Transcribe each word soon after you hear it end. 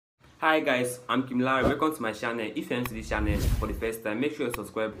Hi guys, I'm Kimlar. Welcome to my channel. If you're into this channel for the first time, make sure you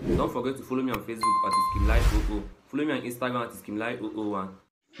subscribe. Don't forget to follow me on Facebook at Kimlar00. Follow me on Instagram at Kimlar001.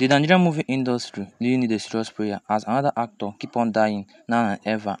 The Nigerian movie industry really need a serious prayer as another actor keep on dying now and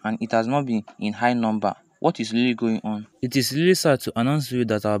ever, and it has not been in high number. What is really going on? It is really sad to announce to you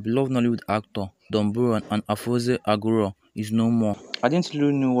that our beloved Nollywood actor Don Buran and Afeez Agoro is no more. I didn't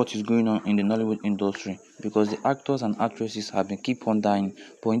really know what is going on in the Nollywood industry because the actors and actresses have been keep on dying.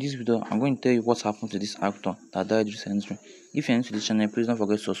 But in this video, I'm going to tell you what happened to this actor that died recently. If you're into this channel, please don't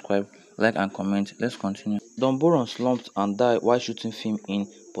forget to subscribe, like and comment. Let's continue. Don Buran slumped and died while shooting film in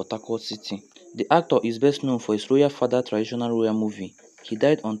Port Harcourt City. The actor is best known for his Royal Father traditional royal movie. He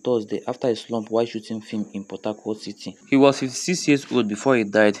died on Thursday after a slump while shooting film in Port Harcourt City. He was 56 years old before he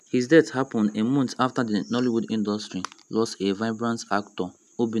died. His death happened a month after the Nollywood industry lost a vibrant actor,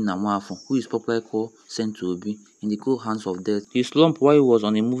 Obinna Nwafọ, who is popularly called Sent to Obi, in the cold hands of death. He slumped while he was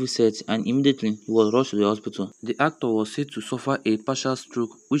on a movie set and immediately he was rushed to the hospital. The actor was said to suffer a partial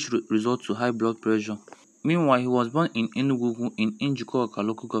stroke which resulted to high blood pressure. Meanwhile, he was born in Enugu in Njikọka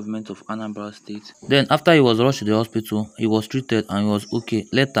local government of Anambra State. Then, after he was rushed to the hospital, he was treated and he was okay.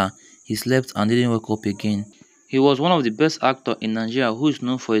 Later, he slept and didn't wake up again. He was one of the best actors in Nigeria who is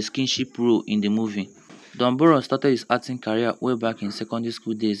known for his kinship role in the movie. Don Buran started his acting career way back in secondary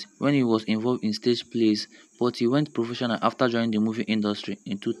school days when he was involved in stage plays, but he went professional after joining the movie industry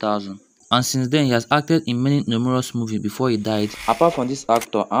in 2000. And since then, he has acted in many numerous movies before he died. Apart from this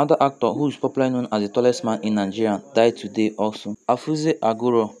actor, another actor who is popularly known as the tallest man in Nigeria died today also. Afeez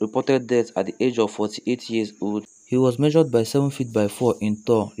Agoro reported death at the age of 48 years old. He was measured by 7 feet by 4 in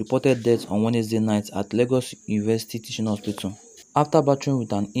tall, reported death on Wednesday night at Lagos University Teaching Hospital after battling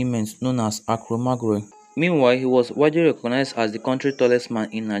with an ailment known as acromegaly. Meanwhile, he was widely recognized as the country's tallest man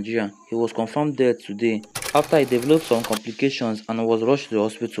in Nigeria. He was confirmed dead today after he developed some complications and was rushed to the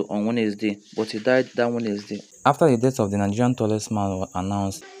hospital on Wednesday, but he died that Wednesday. After the death of the Nigerian tallest man was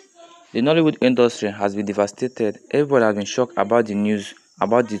announced, the Nollywood industry has been devastated. Everybody has been shocked about the news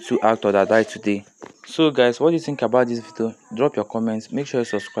about the two actors that died today. So guys, what do you think about this video? Drop your comments, make sure you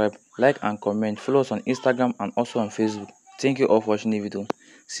subscribe, like and comment. Follow us on Instagram and also on Facebook. Thank you all for watching the video.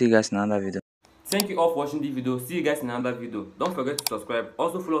 See you guys in another video. Thank you all for watching the video. See you guys in another video. Don't forget to subscribe.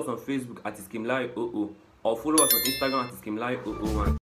 Also follow us on Facebook at Kimlar00 or follow us on Instagram at Kimlar001.